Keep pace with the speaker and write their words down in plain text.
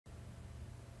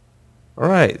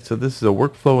Alright, so this is a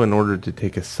workflow in order to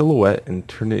take a silhouette and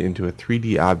turn it into a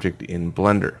 3D object in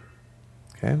Blender.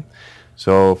 Okay,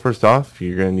 so first off,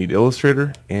 you're going to need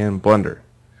Illustrator and Blender.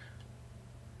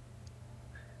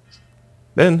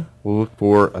 Then we'll look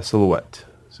for a silhouette.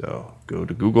 So go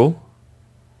to Google,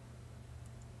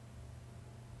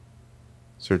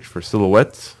 search for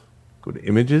silhouettes, go to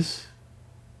images,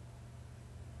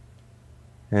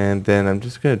 and then I'm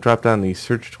just going to drop down these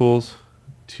search tools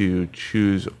to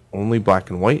choose only black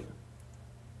and white.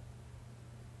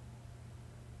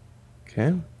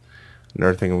 Okay.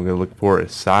 Another thing I'm going to look for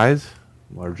is size,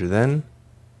 larger than,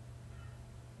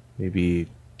 maybe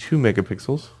 2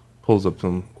 megapixels. Pulls up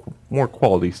some more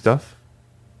quality stuff.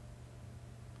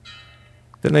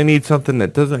 Then I need something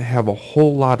that doesn't have a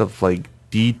whole lot of like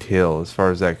detail as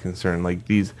far as that's concerned, like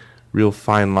these real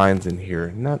fine lines in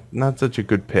here. Not such a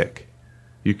good pick.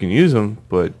 You can use them,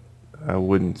 but I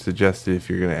wouldn't suggest it if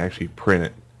you're going to actually print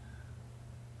it.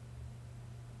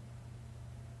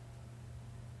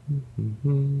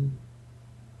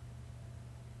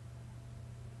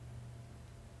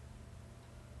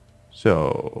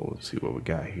 So let's see what we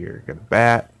got here. Got a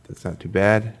bat. That's not too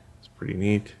bad. It's pretty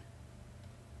neat.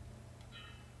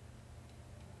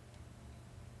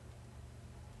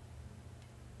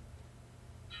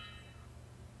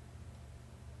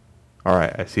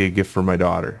 Alright, I see a gift for my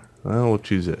daughter. Well, we'll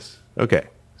choose this. Okay,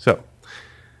 so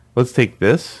let's take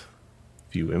this,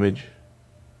 view image,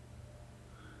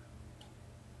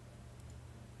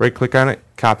 right click on it,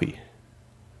 copy.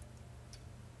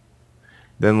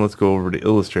 Then let's go over to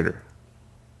Illustrator.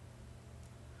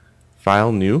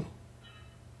 File, new.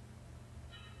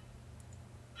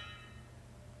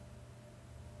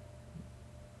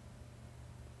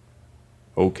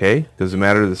 Okay, doesn't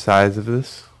matter the size of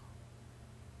this.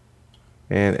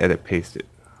 And edit, paste it.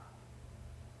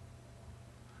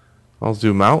 I'll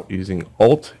zoom out using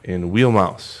Alt and wheel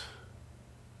mouse.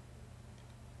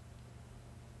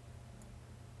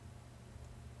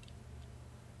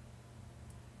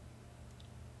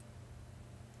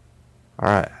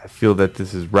 Alright, I feel that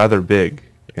this is rather big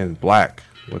and black.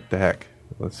 What the heck?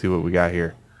 Let's see what we got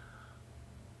here.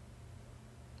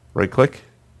 Right click,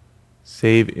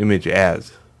 save image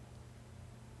as.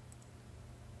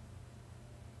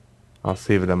 I'll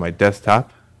save it on my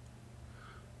desktop.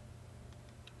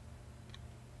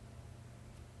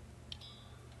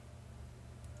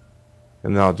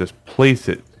 And then I'll just place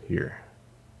it here.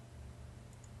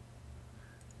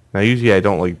 Now usually I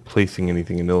don't like placing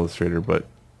anything in Illustrator, but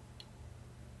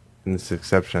in this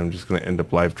exception I'm just going to end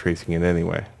up live tracing it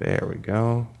anyway. There we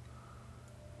go.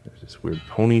 There's this weird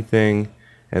pony thing.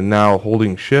 And now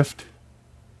holding shift,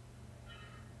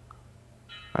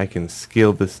 I can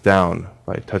scale this down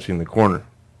by touching the corner.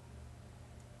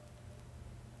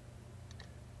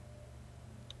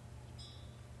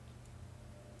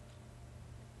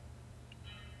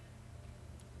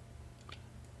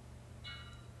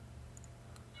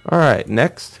 Alright,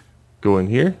 next, go in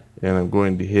here and I'm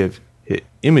going to hit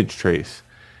image trace.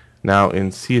 Now in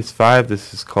CS5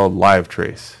 this is called live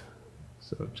trace.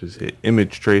 So just hit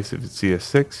image trace if it's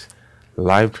CS6,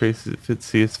 live trace if it's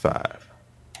CS5.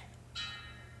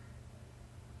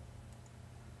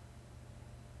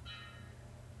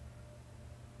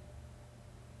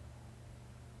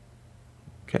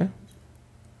 Okay.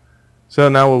 So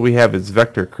now what we have is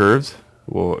vector curves.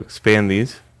 We'll expand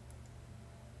these.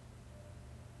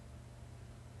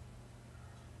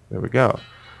 There we go.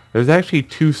 There's actually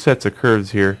 2 sets of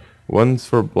curves here. One's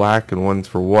for black and one's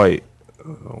for white.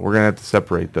 We're going to have to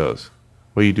separate those.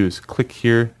 What you do is click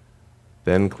here,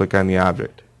 then click on the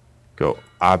object. Go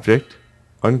Object,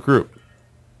 Ungroup.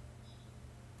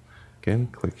 Again,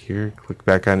 click here, click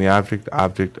back on the object,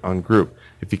 Object, Ungroup.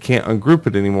 If you can't ungroup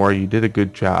it anymore, you did a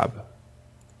good job.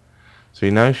 So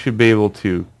you now should be able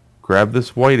to grab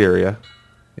this white area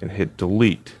and hit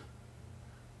Delete.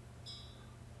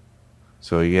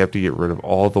 So you have to get rid of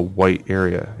all the white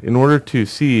area. In order to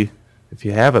see if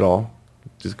you have it all,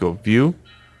 just go View,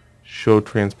 Show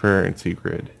Transparency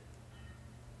Grid.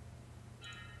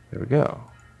 There we go.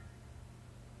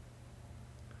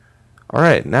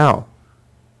 Alright, now,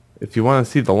 if you want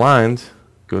to see the lines,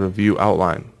 go to View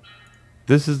Outline.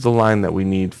 This is the line that we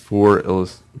need for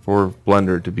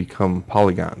Blender to become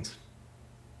polygons.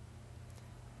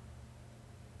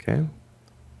 Okay.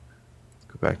 Let's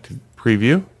go back to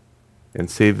Preview and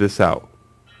save this out.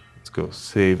 Let's go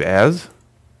Save As.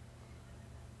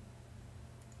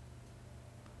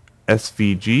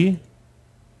 SVG.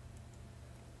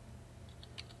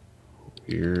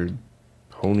 Weird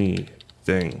pony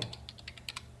thing.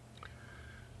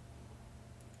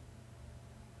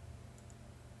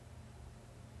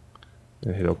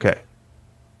 And hit OK.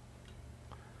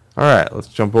 Alright, let's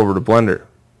jump over to Blender.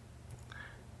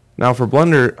 Now for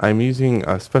Blender, I'm using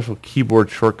a special keyboard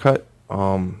shortcut.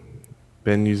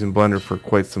 Been using Blender for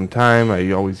quite some time.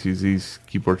 I always use these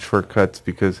keyboard shortcuts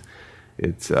because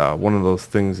it's one of those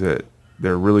things that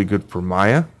they're really good for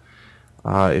Maya.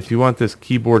 If you want this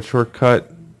keyboard shortcut,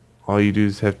 all you do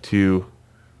is have to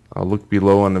look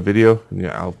below on the video, and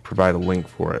I'll provide a link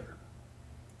for it.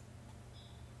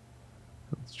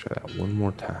 Let's try that one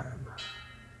more time.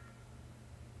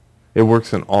 It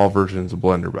works in all versions of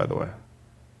Blender, by the way.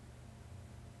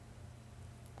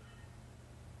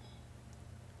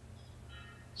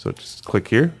 So just click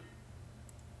here,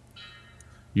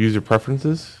 user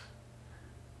preferences.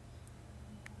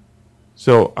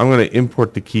 So I'm going to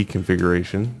import the key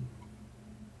configuration,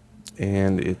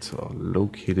 and it's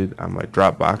located on my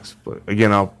Dropbox. But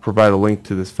again, I'll provide a link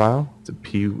to this file. It's a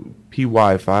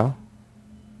PY file.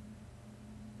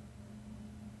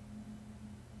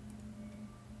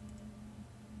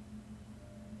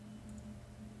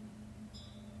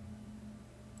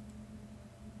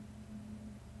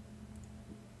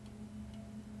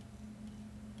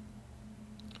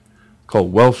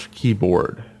 Called Welsh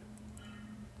Keyboard,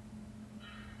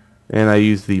 and I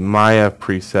use the Maya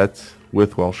presets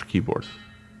with Welsh Keyboard.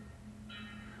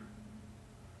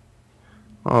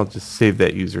 I'll just save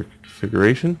that user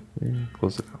configuration and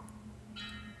close it out.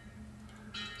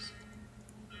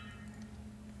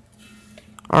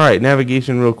 Alright,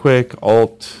 navigation real quick.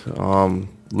 Alt,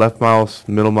 left mouse,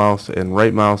 middle mouse, and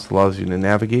right mouse allows you to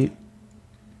navigate.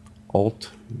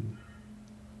 Alt,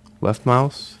 left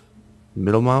mouse,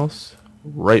 middle mouse,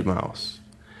 right mouse.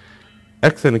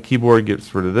 X on the keyboard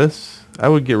gets rid of this. I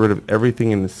would get rid of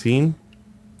everything in the scene.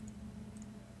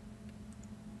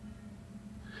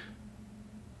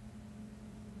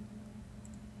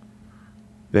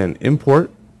 Then import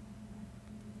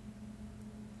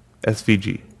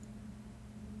SVG.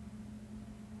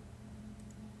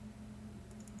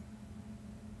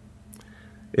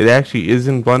 It actually is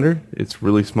in Blender. It's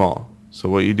really small. So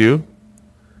what you do,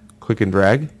 click and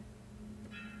drag.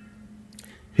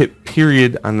 Hit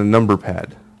period on the number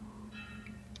pad.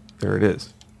 There it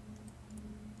is.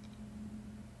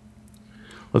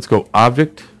 Let's go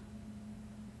Object,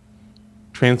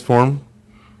 Transform,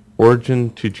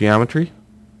 Origin to Geometry.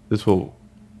 This will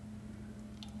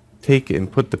take and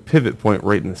put the pivot point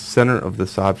right in the center of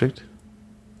this object.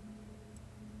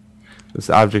 This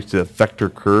object is a vector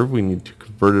curve. We need to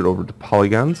convert it over to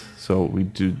polygons. So we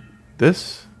do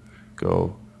this.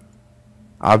 Go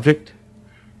Object,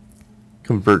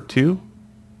 Convert to,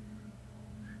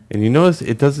 and you notice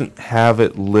it doesn't have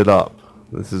it lit up.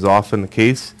 This is often the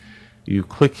case. You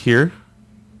click here,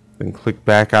 then click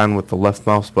back on with the left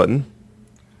mouse button,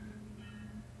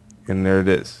 and there it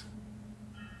is.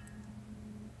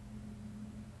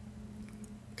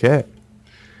 Okay.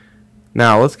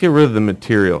 Now let's get rid of the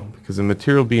material, because the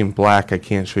material being black, I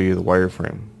can't show you the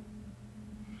wireframe.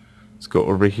 Let's go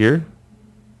over here,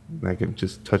 and I can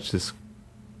just touch this,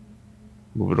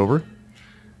 move it over.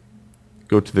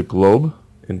 Go to the globe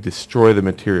and destroy the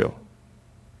material.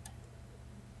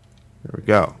 There we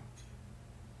go.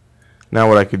 Now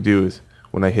what I could do is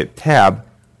when I hit tab,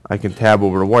 I can tab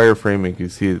over the wireframe and you can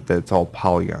see that it's all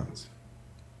polygons.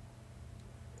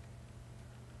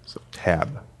 So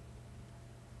tab.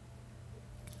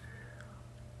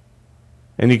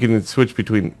 And you can switch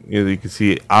between, you can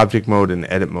see object mode and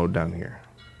edit mode down here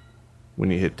when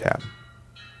you hit tab.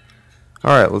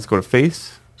 Alright, let's go to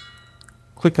face.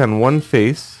 Click on one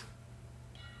face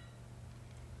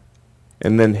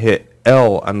and then hit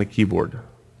L on the keyboard.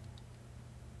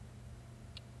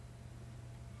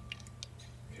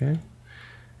 Okay.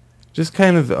 Just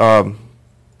kind of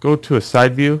go to a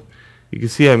side view. You can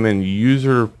see I'm in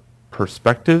user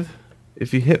perspective.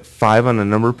 If you hit 5 on the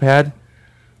number pad,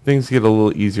 things get a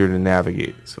little easier to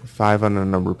navigate. So 5 on the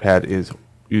number pad is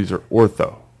user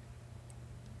ortho.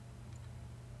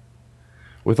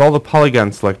 With all the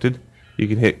polygons selected, you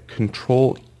can hit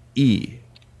Control E.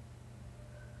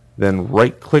 Then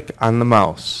right click on the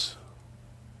mouse.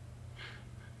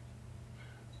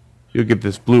 You'll get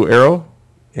this blue arrow,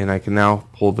 and I can now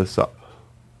pull this up.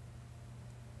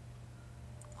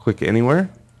 Click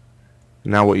anywhere.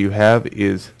 Now what you have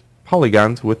is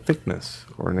polygons with thickness,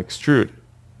 or an extrude.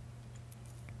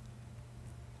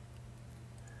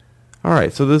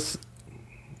 Alright, so this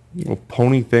little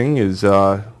pony thing is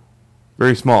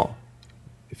very small.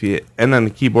 If you hit N on the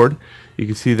keyboard, you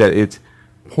can see that it's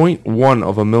 0.1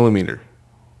 of a millimeter.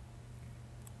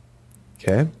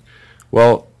 Okay.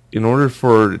 Well, in order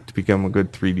for it to become a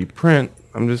good 3D print,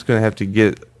 I'm just going to have to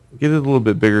get it a little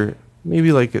bit bigger,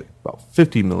 maybe like about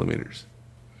 50 millimeters.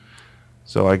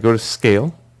 So I go to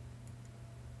Scale,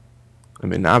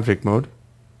 I'm in object mode.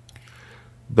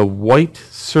 The white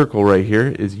circle right here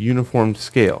is uniform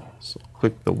scale. So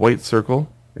click the white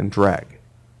circle and drag.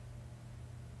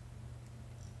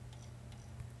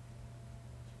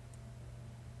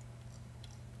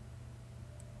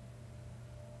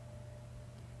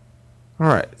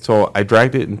 Alright, so I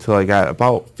dragged it until I got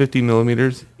about 50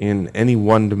 millimeters in any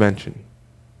one dimension.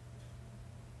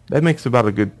 That makes about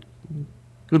a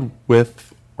good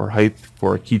width or height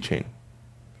for a keychain.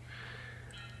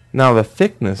 Now the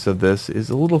thickness of this is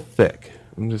a little thick.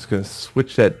 I'm just going to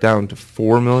switch that down to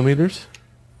 4 millimeters.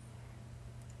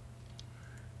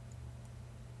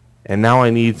 And now I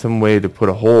need some way to put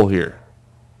a hole here.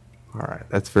 Alright,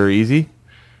 that's very easy.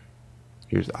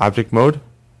 Here's object mode.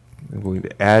 I'm going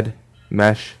to add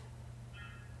mesh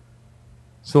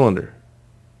cylinder.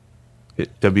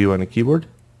 Hit W on the keyboard.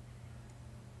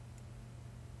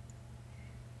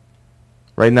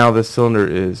 Right now this cylinder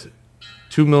is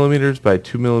 2 millimeters by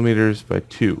 2 millimeters by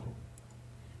 2.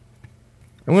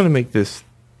 I'm going to make this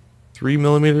 3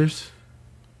 millimeters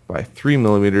by 3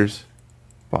 millimeters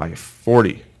by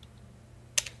 40.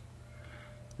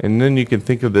 And then you can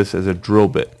think of this as a drill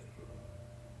bit.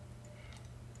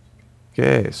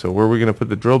 Okay, so where are we going to put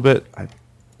the drill bit? I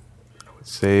would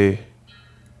say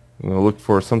I'm going to look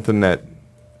for something that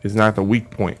is not the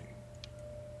weak point.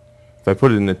 If I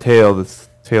put it in the tail, this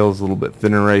tail is a little bit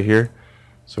thinner right here.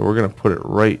 So we're going to put it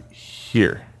right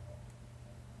here.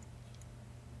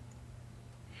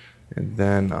 And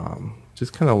then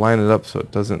just kind of line it up so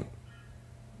it doesn't,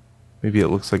 maybe it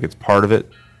looks like it's part of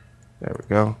it. There we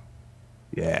go.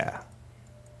 Yeah.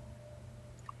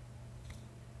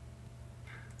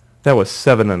 That was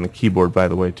 7 on the keyboard, by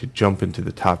the way, to jump into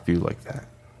the top view like that.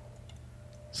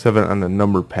 7 on the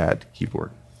number pad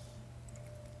keyboard.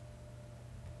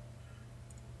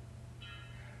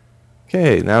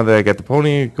 Okay, now that I got the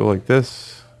pony, go like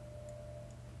this.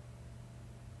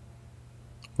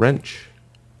 Wrench.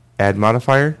 Add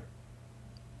modifier.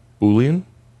 Boolean.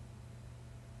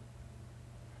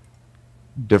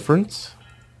 Difference.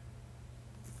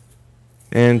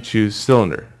 And choose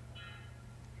cylinder.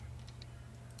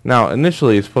 Now,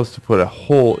 initially, it's supposed to put a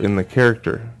hole in the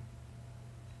character.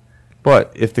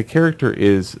 But if the character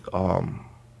is,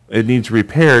 it needs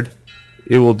repaired,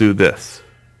 it will do this.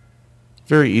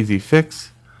 Very easy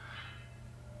fix.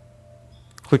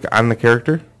 Click on the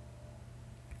character.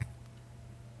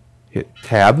 Hit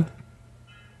Tab.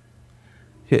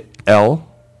 Hit L.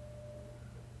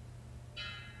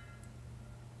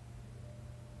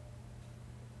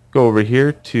 Go over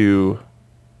here to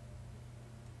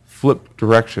flip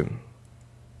direction.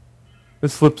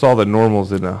 This flips all the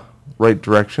normals in a right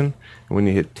direction. And when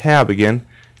you hit Tab again,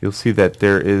 you'll see that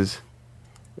there is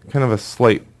kind of a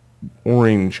slight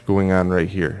orange going on right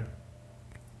here.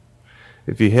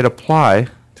 If you hit apply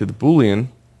to the Boolean,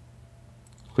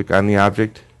 click on the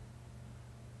object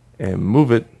and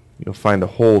move it, you'll find a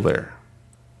hole there.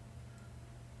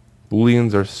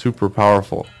 Booleans are super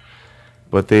powerful,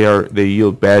 but they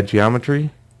yield bad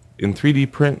geometry. In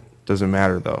 3D print, doesn't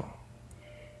matter though.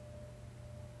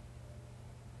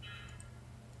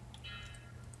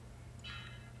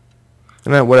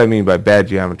 And what I mean by bad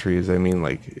geometry is I mean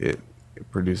like it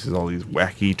produces all these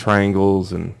wacky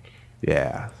triangles and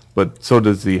yeah, but so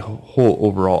does the whole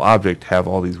overall object have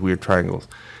all these weird triangles,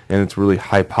 and it's really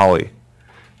high poly.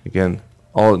 Again,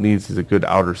 all it needs is a good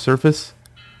outer surface,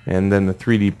 and then the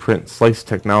 3D print slice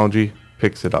technology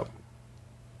picks it up.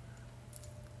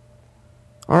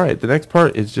 Alright, the next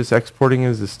part is just exporting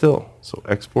as a still. So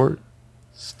export,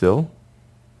 still.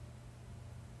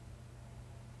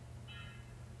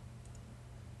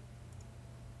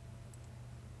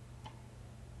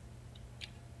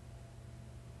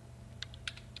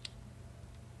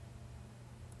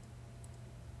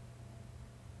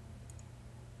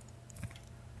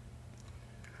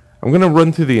 I'm going to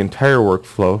run through the entire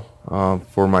workflow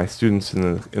for my students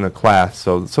in a class,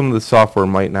 so some of the software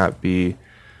might not be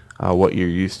what you're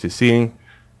used to seeing.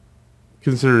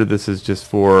 Consider this as just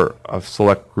for a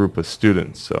select group of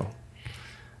students. So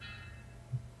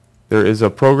there is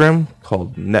a program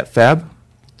called NetFab.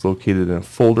 It's located in a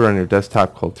folder on your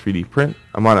desktop called 3D Print.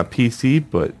 I'm on a PC,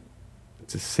 but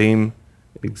it's the same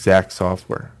exact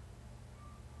software.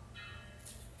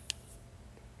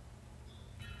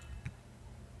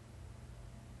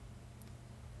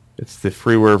 It's the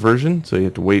freeware version, so you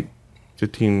have to wait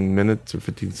 15 minutes or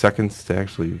 15 seconds to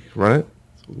actually run it.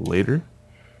 So later.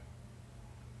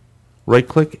 Right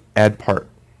click, add part.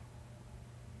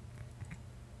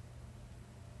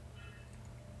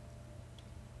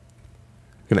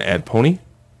 I'm going to add pony.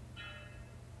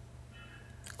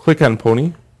 Click on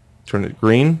pony, turn it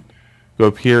green, go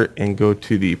up here and go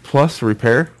to the plus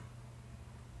repair,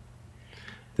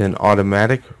 then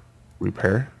automatic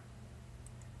repair,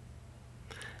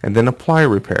 and then apply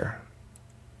repair.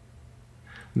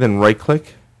 Then right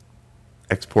click,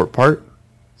 export part,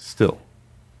 still.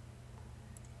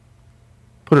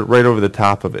 Put it right over the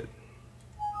top of it.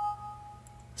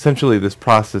 Essentially, this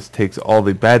process takes all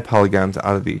the bad polygons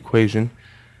out of the equation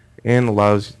and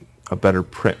allows a better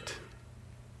print.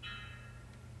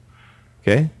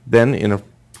 Okay, then in a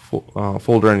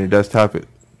folder on your desktop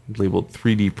labeled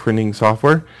 3D printing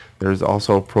software, there's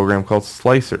also a program called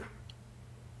Slicer.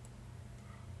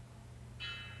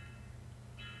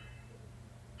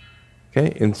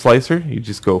 Okay, in Slicer, you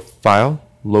just go File,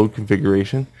 Load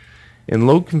Configuration. In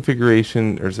Load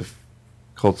Configuration, there's a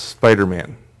called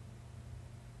Spider-Man.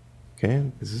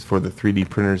 Okay, this is for the 3D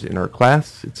printers in our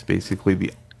class. It's basically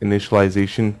the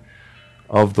initialization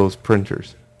of those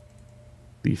printers,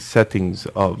 the settings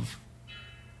of.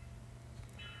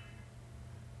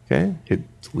 Okay, hit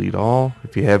delete all.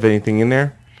 If you have anything in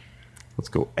there, let's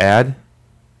go add,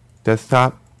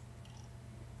 desktop,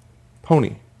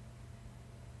 pony.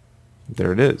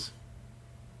 There it is.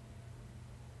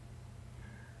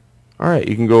 Alright,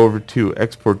 you can go over to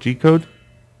export G-code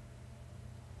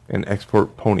and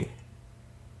export pony.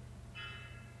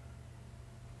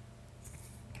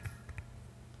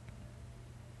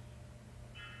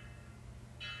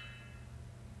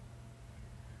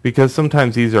 Because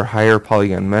sometimes these are higher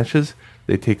polygon meshes,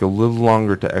 they take a little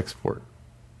longer to export.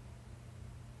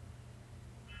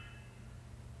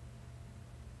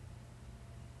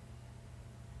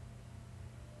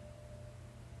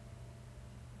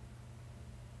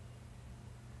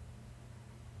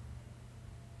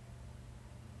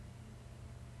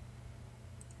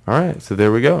 Alright, so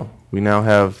there we go. We now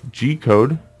have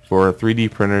G-code for a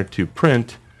 3D printer to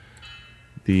print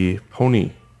the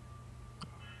pony,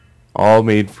 all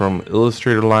made from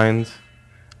Illustrator lines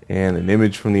and an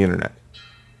image from the internet.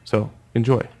 So,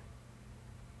 enjoy.